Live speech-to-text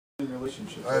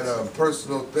Relationship. I had a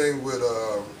personal thing with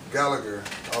Gallagher,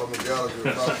 Alderman Gallagher,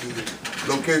 about the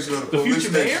location of the police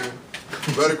station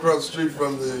right across the street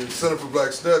from the Center for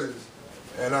Black Studies.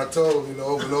 And I told him,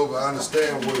 over and over, I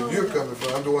understand where you're coming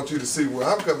from. I don't want you to see where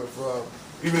I'm coming from,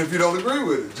 even if you don't agree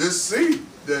with it. Just see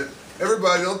that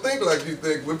everybody don't think like you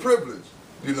think with privilege.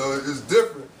 It's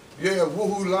different. Yeah,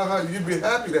 woohoo, la ha, you'd be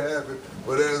happy to have it.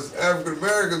 But as African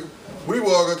Americans, we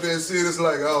walk up there and see it, it's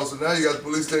like, oh, so now you got the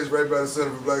police station right by the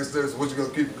Center for Black Studies. What, you gonna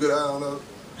keep a good eye on us?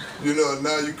 And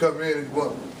now you come in and you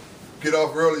want to get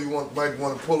off early, might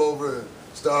want to pull over and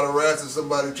start harassing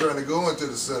somebody trying to go into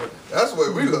the center. That's the way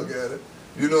we look at it.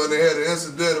 And they had an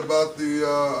incident about the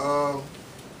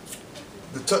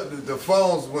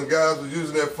phones, when guys were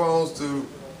using their phones to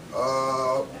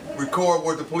record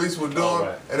what the police were doing,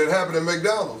 and it happened at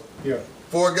McDonald's. Yeah.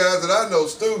 4 guys that I know,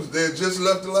 students, they had just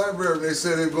left the library and they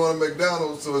said they were going to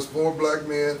McDonald's, so it's 4 black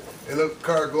men in a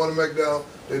car going to McDonald's.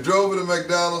 They drove to the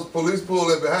McDonald's, police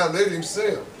pulled in behind them, they didn't even see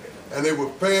them. And they were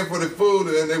paying for the food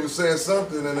and they were saying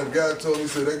something, and the guy told me, he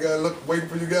said, that guy waiting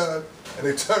for you guys, and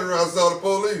they turned around and saw the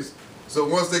police. So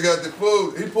once they got the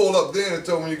food, he pulled up then and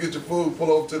told them, when you get your food,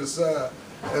 pull over to the side.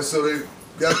 And so they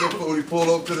got their food, he pulled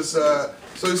over to the side.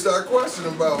 So he started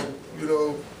questioning about,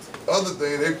 other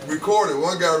things. They recorded,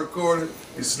 one guy recorded,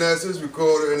 he snatched his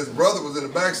recorder, and his brother was in the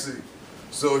backseat.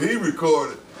 So he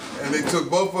recorded, and they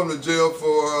took both of them to jail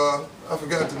for, I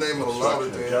forgot the name of the law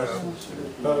that they had.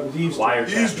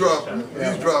 Eavesdropping.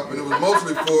 It was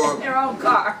mostly for their own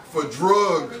car. For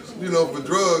drugs, for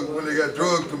drugs, when they got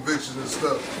drug convictions and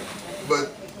stuff. But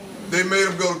they made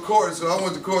them go to court, so I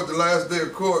went to court the last day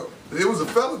of court. It was a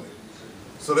felony.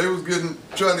 So they was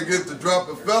trying to get to drop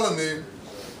a felony,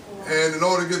 and in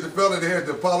order to get the felony, they had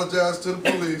to apologize to the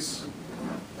police,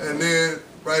 and then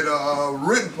write a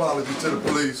written apology to the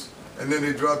police, and then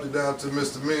they dropped it down to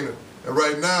misdemeanor. And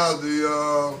right now,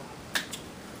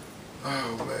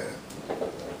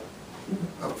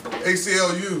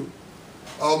 ACLU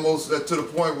almost to the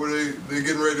point where they're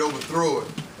getting ready to overthrow it.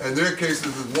 And their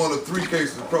cases is one of 3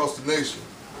 cases across the nation.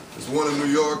 There's one in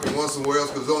New York and one somewhere else,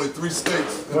 because there's only 3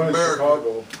 states in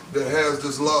America that has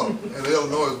this law, and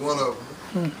Illinois is one of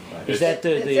them. Is that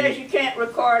the It says you can't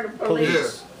record a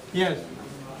police. Yes.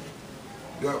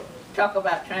 Yeah. Talk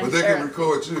about transparency. But they can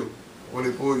record you when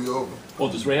they pull you over. Well,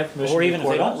 does Ray have permission or to even if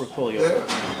they record don't us? pull you over?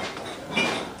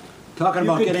 Yeah. Talking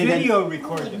about getting video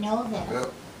record it. Yeah.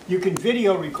 You can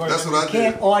video record That's it. what You I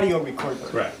can't did. audio record it.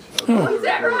 Correct. Is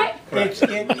that right?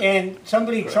 And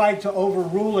somebody tried to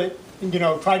overrule it,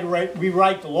 tried to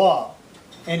rewrite the law,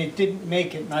 and it didn't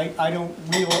make it. And I don't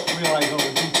realize all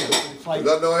the details. But it's like,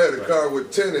 I know I had a car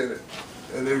with 10 in it,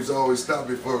 and they was always stop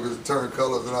me for it because it turned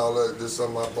colors and all that. This is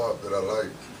something I bought that I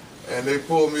like. And they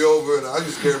pulled me over, and I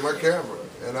just carried my camera.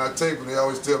 And I tape it, and they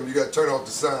always tell me, you got to turn off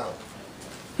the sound.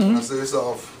 And I say, it's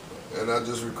off. And I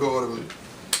just record them,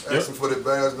 ask them for their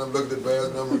badge number, look at their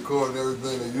badge number, recording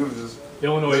everything. They usually just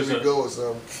let me go or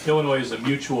something. Illinois is a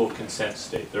mutual consent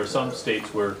state. There are some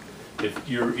states where if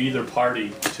you're either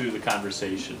party to the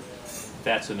conversation,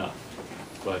 that's enough.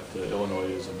 But Illinois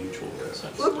is a mutual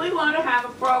consent state. Would we want to have a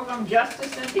program,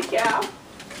 Justice in DeKalb?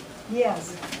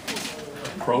 Yes.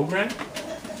 Program?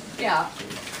 Yeah.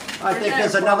 I think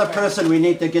there's another person we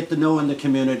need to get to know in the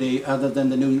community other than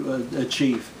the new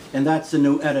chief, and that's the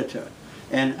new editor.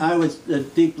 And I was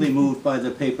deeply moved by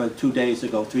the paper 3 days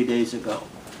ago.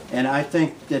 And I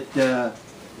think that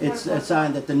it's a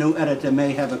sign that the new editor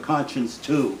may have a conscience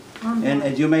too. And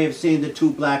as you may have seen, the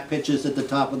 2 black pictures at the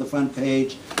top of the front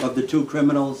page of the 2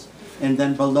 criminals, and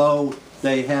then below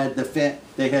they had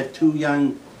 2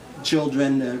 young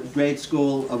children, grade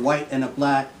school, a white and a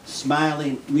black,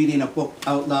 smiling, reading a book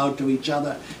out loud to each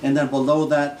other. And then below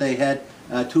that they had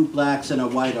 2 blacks and a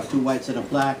white, or 2 whites and a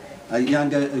black,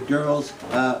 younger girls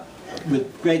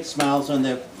with great smiles on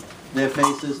their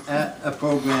faces at a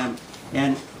program.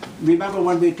 And remember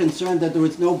when we were concerned that there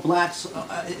was no blacks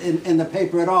in the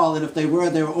paper at all, and if they were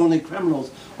only criminals.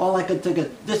 All I could think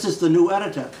of, this is the new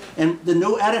editor. And the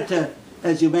new editor,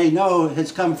 as you may know,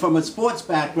 has come from a sports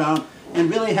background and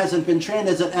really hasn't been trained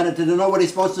as an editor to know what he's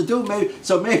supposed to do.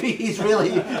 Maybe he's really...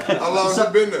 How long have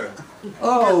you been there?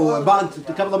 Oh, about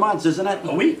a couple of months, isn't it?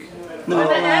 A week. No, Well,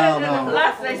 the editor, no. the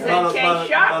last they said Kay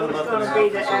Sharp was going to be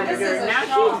the editor. Now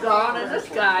she's gone, and this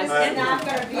guy's in. Not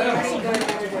going to be any good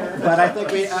editor. But I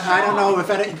think I don't know if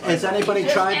has anybody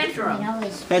Just tried... interim.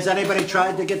 Has anybody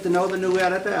tried to get to know the new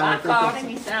editor? I called him,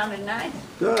 he sounded nice.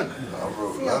 Good. I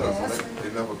wrote letters, and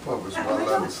they never published my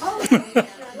letters.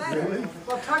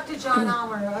 Well, talk to John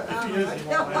Almer.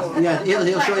 Yeah,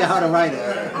 he'll show you how to write it.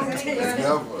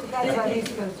 Never. That's what he's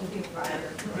supposed to do.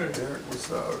 Derek was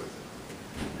sorry.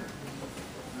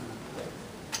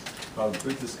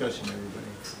 Good discussion, everybody.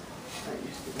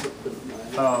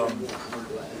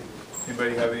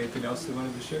 Anybody have anything else they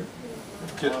wanted to share?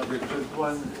 Just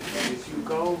one, if you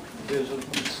go, there's a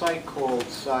site called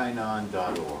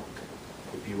signon.org.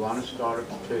 If you want to start a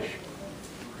petition,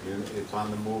 it's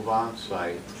on the Move On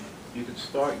site. You can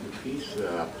start your piece of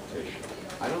that petition.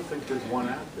 I don't think there's one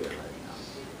out there right now.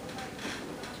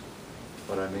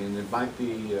 But I mean, it might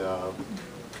be,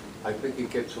 I think it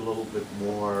gets a little bit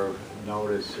more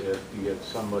notice if you get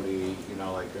somebody, you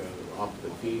know, like up the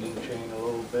feeding chain a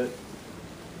little bit.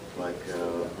 Like, I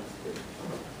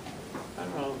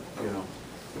don't know, you know,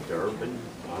 Durban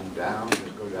on down,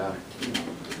 just go down.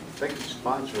 They can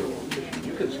sponsor a petition.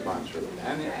 You can sponsor it.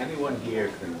 Anyone here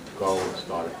can go and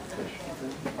start a petition.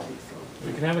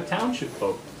 We can have a township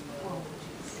vote.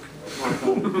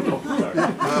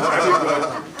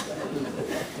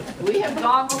 We have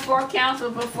gone before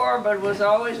council before, but it was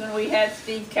always when we had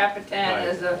Steve Capitan Right.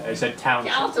 as a I said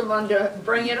township. councilman to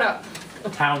bring it up.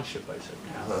 Township, I said.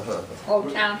 Oh,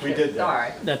 township, We did that.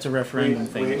 sorry. That's a referendum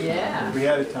thing. Yeah. We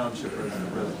had a township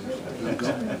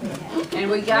resolution.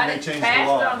 And we got And it they changed the passed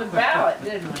law. on the ballot,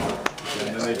 didn't we?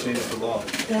 And then they changed the law.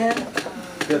 Dad,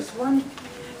 there's one,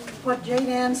 what Jane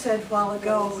Ann said a while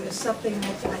ago is something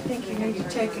that I think you need to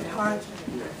take at heart,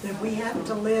 that we have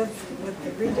to live with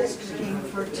the redistricting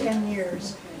for 10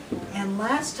 years. And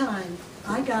last time,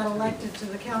 I got elected to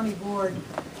the county board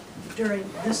during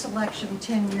this election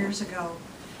 10 years ago,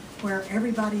 where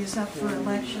everybody is up for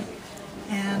election.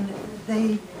 And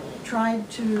they tried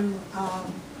to,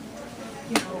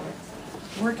 you know,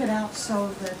 work it out so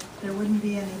that there wouldn't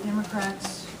be any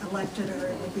Democrats elected, or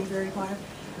it would be very quiet.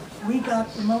 We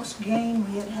got the most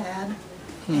gain we had had,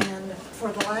 and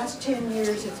for the last 10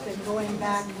 years, it's been going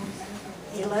back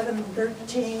 11,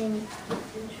 13,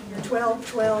 12,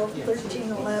 12, 13,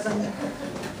 11,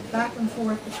 back and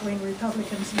forth between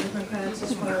Republicans and Democrats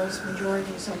as well as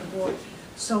majorities on the board.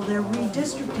 So their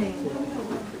redistricting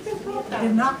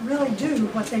did not really do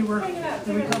what the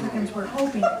Republicans were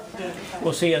hoping it did.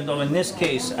 Well, see, though in this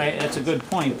case, that's a good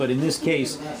point, but in this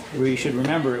case, we should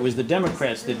remember it was the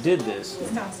Democrats that did this.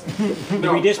 The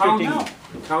redistricting.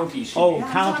 County. Oh, Yeah,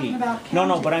 I'm county. talking about No,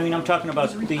 county. but I mean, I'm talking It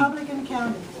was about the, Republican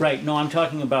county. right, no, I'm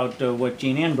talking about what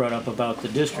Jean Ann brought up about the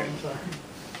district.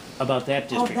 About that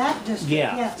Oh, district. that district,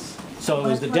 Yeah. yes. So it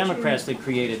was the But what you- Democrats that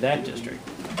created that district.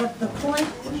 But the point,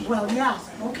 well, yeah,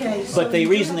 okay. so But the you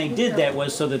reason have they to did go that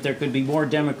was so that there could be more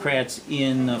Democrats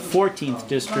in the 14th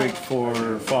district for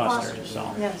Foster,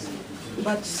 so. Yes,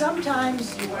 but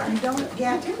sometimes you don't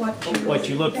get What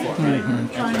you look for, right?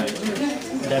 trying to do.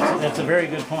 That's a very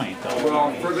good point, though.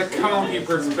 Well, for the county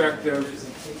perspective,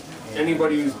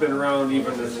 anybody who's been around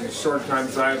even as short time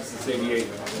as I have since '88,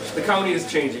 the county is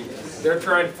changing. They're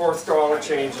trying to forestall a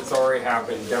change that's already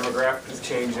happened. Demographic is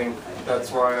changing.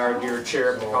 That's why our dear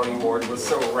chair of the county board was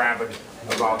so rabid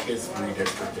about his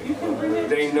redistricting.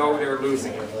 They know they're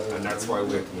losing it, and that's why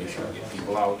we have to make sure we get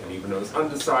people out, and even those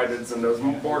undecideds and those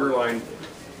borderline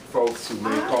folks who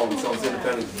may call themselves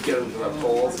independent, get them to the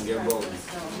polls and get voting.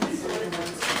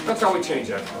 That's how we change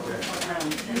that.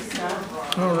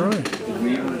 All right.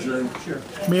 Meeting adjourned.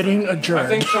 Meeting I adjourned.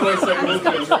 think somebody said move to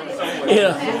adjourn somewhere.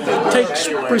 Yeah, takes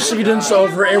precedence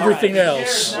over everything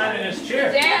else.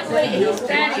 Dan Lee, he's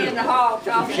standing in the hall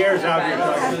talking. Chairs out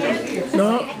here.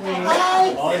 No,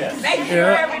 Make sure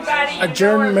Yeah. everybody. you know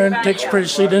adjournment everybody takes else.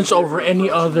 precedence over any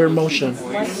other motion.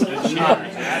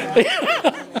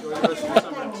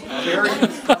 Very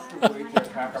uncomfortable way to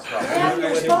attack a problem.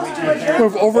 You're supposed to adjourn.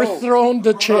 We've overthrown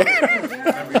the chair.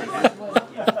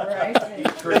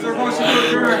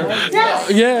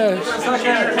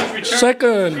 Yes.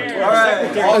 Second.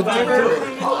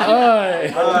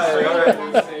 Aye.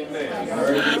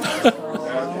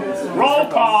 Roll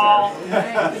call. Get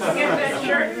that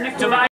shirt next to my